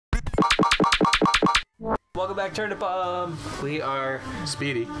Welcome back, TurnipBomb. We are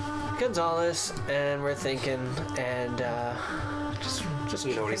Speedy Gonzalez, and we're thinking, and just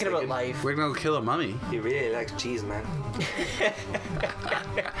you know thinking about life. We're gonna go kill a mummy. He really likes cheese, man.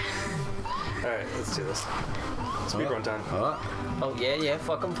 Alright, let's do this. Speedrun time. Oh yeah,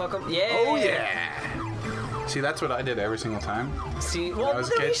 fuck 'em, yeah. Oh yeah. See, that's what I did every single time. See, well,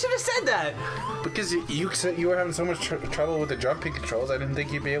 then you should have said that. Because you said you were having so much trouble with the jumping controls, I didn't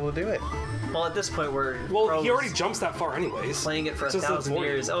think you'd be able to do it. Well, at this point, we're he already jumps that far anyways. Playing it for 1,000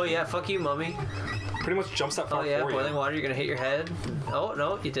 years. Oh yeah, fuck you, mummy. Pretty much jumps that far. Oh yeah, boiling water. You're gonna hit your head. Oh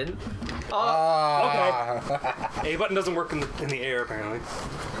no, you didn't. Okay. A button doesn't work in the air apparently.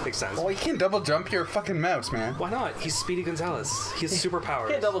 Makes sense. Well, you can't double jump your fucking mouse, man. Why not? He's Speedy Gonzalez. He has superpowers.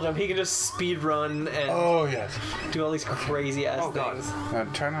 He can't double jump. He can just speed run and yes, do all these crazy ass things. Now,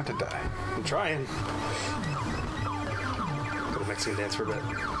 try not to die. I'm trying. Go to Mexican dance for a bit.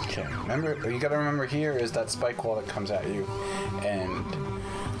 Okay. Remember, you gotta remember here is that spike wall that comes at you, and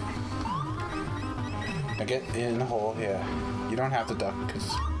now get in the hole. Yeah, you don't have to duck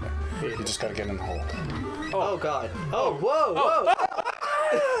because you just gotta get in the hole. Oh god. Oh whoa.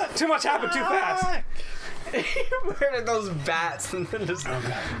 Too much happened too fast. He murdered those bats and then just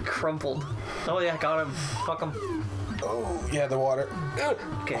crumpled. Oh yeah, got him. Fuck him. Oh yeah, the water.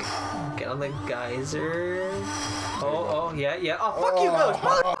 Okay, get on the geyser. Oh yeah. Oh fuck you, ghost,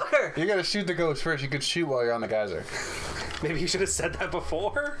 motherfucker! You gotta shoot the ghost first. You could shoot while you're on the geyser. Maybe you should have said that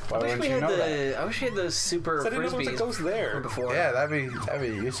before. Why wouldn't you know that? I wish we had those super I didn't know there was a frisbees ghost there before. Yeah, that'd be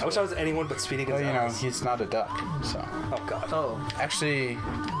useful. I wish I was anyone but Speedy Well, Gonzalez. he's not a duck, so. Oh god. Oh. Actually,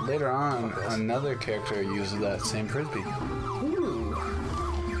 later on, another character uses that same frisbee. Ooh.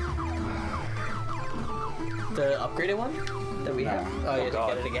 The upgraded one that we have. Oh, you had to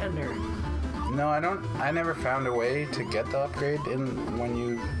get it again, or? No, I don't. I never found a way to get the upgrade when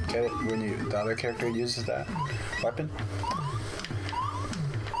you get it the other character uses that weapon.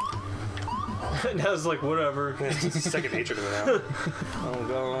 Now it's like whatever. It's second nature to me now. Oh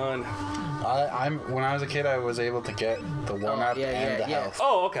god. When I was a kid, I was able to get the one-up and the health.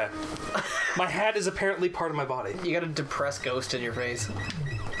 Oh, okay. My hat is apparently part of my body. You got a depressed ghost in your face.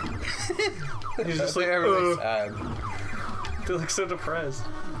 He's just like everybody's sad. They look so depressed.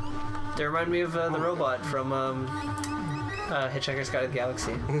 They remind me of the robot from Hitchhiker's Guide to the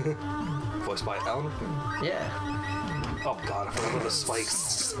Galaxy. Voiced by Alan? Yeah. Oh god, I forgot about the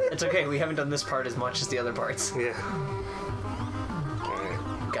spikes. It's okay, we haven't done this part as much as the other parts. Yeah. Alright.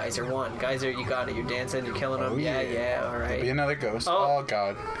 Geyser 1. Geyser, you got it. You're dancing, you're killing them. Yeah, alright. Be another ghost. Oh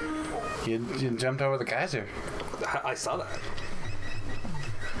god. You jumped over the geyser. I saw that.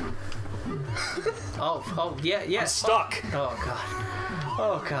 Oh, yeah. I'm stuck. Oh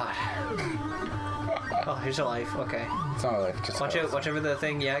god. Oh, here's your life. Okay. It's not like just watch over the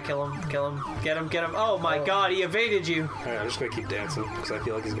thing. Yeah, kill him. Get him. Oh my god, he evaded you. Alright, I'm just gonna keep dancing because I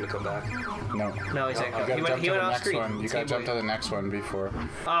feel like he's gonna come back. No, he's not. He went off screen. You gotta jump to the next one before.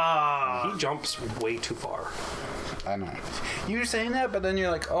 He jumps way too far. I know. You were saying that, but then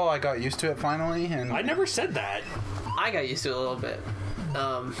you're like, oh, I got used to it finally, and I never said that. I got used to it a little bit.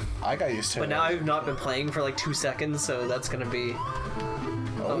 I got used to it. But now I've not been playing for like 2 seconds, so that's gonna be.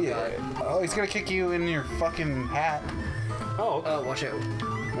 Oh yeah. God. Oh, he's gonna kick you in your fucking hat. Oh, watch out.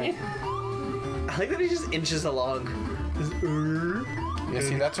 I like that he just inches along. Yeah,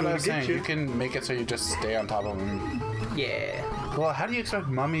 see, that's what I was saying. You can make it so you just stay on top of him. Yeah. Well, how do you expect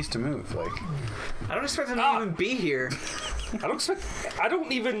mummies to move? Like, I don't expect them to even be here. I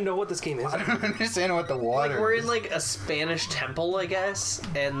don't even know what this game is. I don't understand what the water we're in like a Spanish temple, I guess,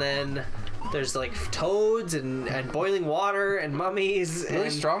 and then there's like toads and boiling water and mummies really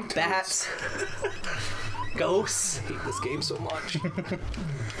and strong toads. Bats. Ghosts. I hate this game so much.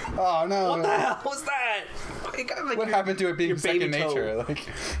 Oh no. What the hell was that? What happened to it being second nature? Like,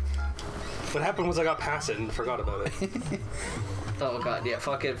 what happened was I got past it and forgot about it. Oh god, yeah,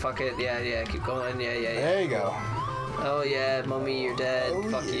 fuck it, yeah, keep going, yeah. There you go. Oh yeah, mummy, you're dead.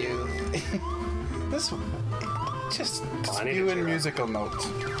 Fuck you. This just spewing musical notes.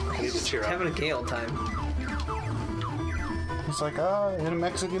 I need to cheer up. Having a gay old time. It's like, in a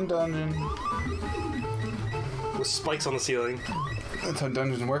Mexican dungeon. With spikes on the ceiling. That's how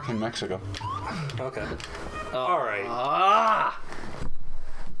dungeons work in Mexico. Okay. Alright.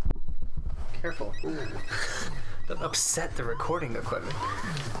 Careful. Don't upset the recording equipment.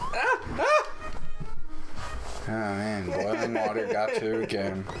 Oh man, boiling water got you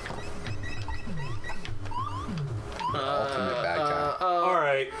again. Ultimate bad guy.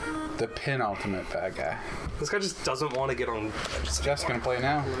 Alright. The penultimate bad guy. This guy just doesn't want to get on. Jeff's gonna play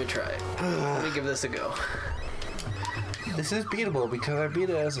now. Let me try it. Let me give this a go. This is beatable because I beat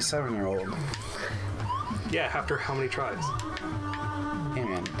it as a 7-year-old. Yeah, after how many tries? Hey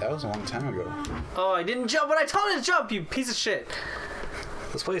man, that was a long time ago. Oh, I didn't jump when I told you to jump, you piece of shit.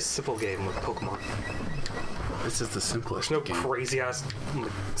 Let's play a simple game with Pokemon. This is the simplest. There's no game. crazy ass,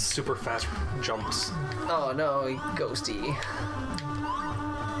 like, super fast jumps. Oh no, ghosty.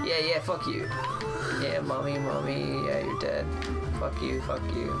 Yeah, fuck you. Yeah, mommy, yeah, you're dead. Fuck you. Fuck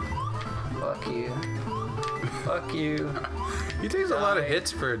you. He takes a lot of Die.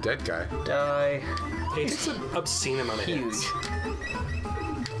 hits for a dead guy. Die. He takes an obscene amount of Huge. hits.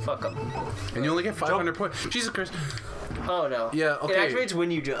 Fuck him. And you only get 500 points. Jesus Christ. Oh no. Yeah, okay. It activates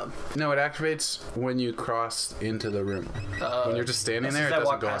when you jump. No, it activates when you cross into the room. When you're just standing there, it Since I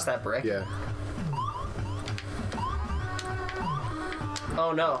doesn't walk go past on. that brick. Yeah.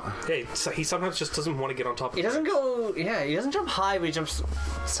 Oh no. Hey, so he sometimes just doesn't want to get on top of He doesn't go. Yeah, he doesn't jump high, but he jumps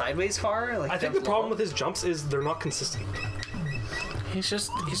sideways far. Like I think the jumps problem low. with his jumps is they're not consistent. He's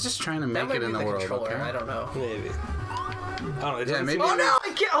just trying to that make might it be in the world, controller. okay? I don't know. Maybe. I don't know. It Yeah, doesn't maybe- seem- Oh no!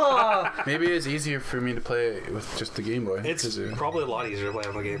 I can't. Oh. Maybe it's easier for me to play with just the Game Boy. It's 'cause, probably a lot easier to play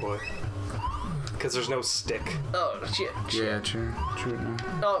on the Game Boy. Because there's no stick. Oh shit. yeah, true.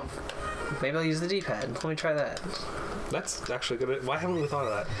 No. Oh. Maybe I'll use the D-pad. Let me try that. That's actually good. Why haven't we thought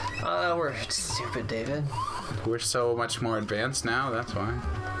of that? We're stupid, David. We're so much more advanced now, that's why.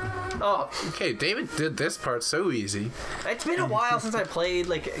 Oh, Okay, David did this part so easy. it's been a while since I played,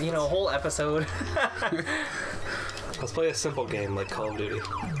 like, a whole episode. Let's play a simple game like Call of Duty.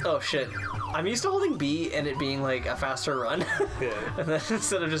 Oh shit. I'm used to holding B and it being like a faster run. Yeah. And then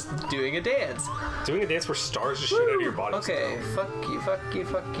instead of just doing a dance. Doing a dance where stars just shoot out of your body. Okay, fuck you.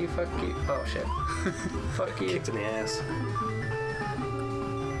 Oh shit. Fuck you. Kicked in the ass.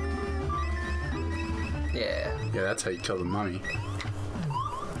 Yeah. Yeah, that's how you kill the mummy.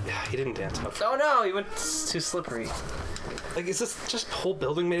 Yeah, he didn't dance enough. Oh no, he went too slippery. Like, is this just whole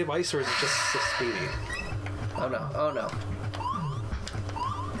building made of ice, or is it just so speedy? Oh no. Oh no.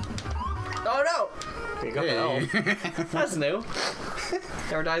 Oh no! You got the L. That's new.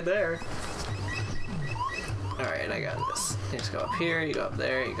 Never died there. Alright, I got this. You just go up here, you go up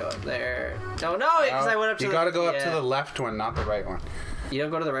there, you go up there. No, because I went up to You the... gotta go up to yeah. the left one, not the right one. You don't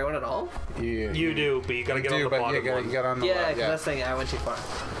go to the right one at all? You do, but you gotta get on the bottom you one. get on the Yeah, left. because that's the thing, I went too far.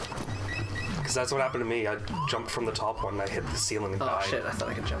 Because that's what happened to me. I jumped from the top one, and I hit the ceiling and Oh died. shit, I thought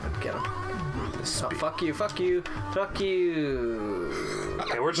I could jump and get him. Oh, fuck you. Okay,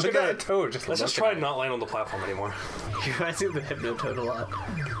 we're just Look gonna... at that toad. Let's just try not land on the platform anymore. You reminds me of the Hypno Toad a lot.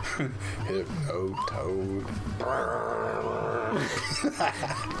 Toad.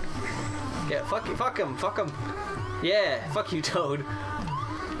 Yeah, fuck him. Yeah, fuck you, Toad.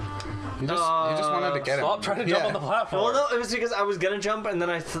 You just wanted to get him. Stop trying to jump on the platform. Well, no, it was because I was gonna jump and then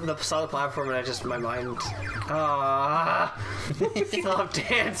I saw the platform and my mind... Stop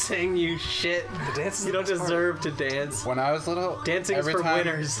dancing, you shit. The dance is You the don't best part. deserve to dance. When I was little, Dancing is for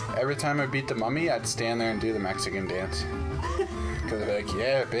winners. Every time I beat the mummy, I'd stand there and do the Mexican dance. Because I'd be like,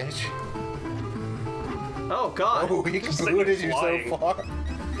 yeah, bitch. Oh, God. Oh, he Just booted you flying. so far.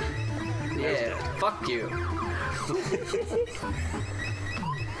 Yeah, fuck you.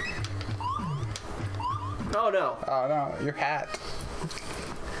 Oh, no. Oh, no, your hat.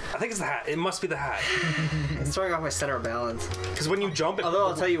 I think it's the hat. It must be the hat. It's throwing off my center of balance. Because when you jump... Although,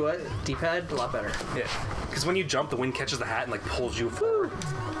 I'll tell you what, D-pad, a lot better. Yeah. Because when you jump, the wind catches the hat and, like, pulls you forward.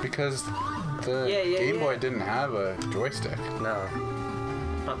 Because the Yeah, Game Boy yeah. didn't have a joystick. No.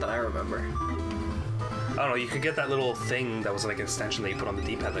 Not that I remember. I don't know, you could get that little thing that was like an extension that you put on the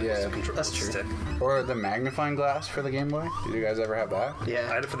D-pad that Yeah, was control that's the true. stick. Or the magnifying glass for the Game Boy. Did you guys ever have that? I Yeah.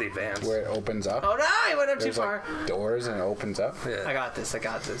 had it for the advance. Where it opens up. Oh, no, I went up too There's far. like doors and it opens up. Yeah. I got this.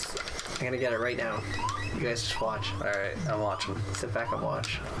 I'm gonna get it right now. You guys just watch. Alright, I'm watching. Sit back and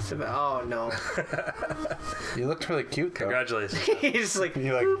watch. Sit back. Oh, no. You looked really cute though. Congratulations. He's like...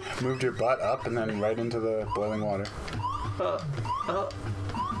 You like moved your butt up and then right into the boiling water. Oh.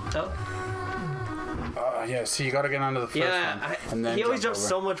 Yeah, so you gotta get onto the first Yeah, one. And then he always jump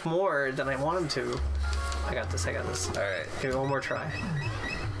jumps over. so much more than I want him to. I got this. Alright. Give it one more try.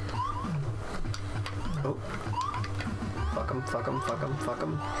 Oh. Fuck him.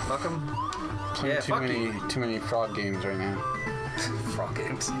 Playing Yeah, fuck too many frog games right now. Frog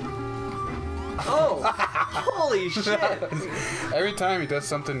games. Oh! Holy shit! Every time he does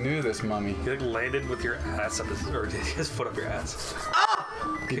something new, this mummy. You like landed with your ass up his, or his foot up your ass.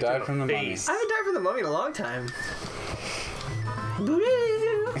 He died from the mummy. face. I haven't died from the mummy in a long time.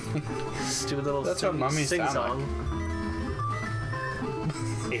 Stupid little That's what mummies sing sound song.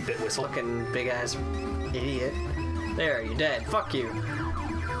 8-bit whistle. Fucking big ass idiot. There, you're dead. Fuck you.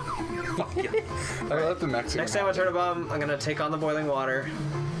 Fuck you. I love the Mexican. Next time I turn a bomb, I'm gonna take on the boiling water.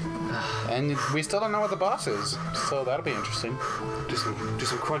 And we still don't know what the boss is, so that'll be interesting. Do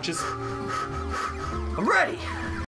some crunches. I'm ready.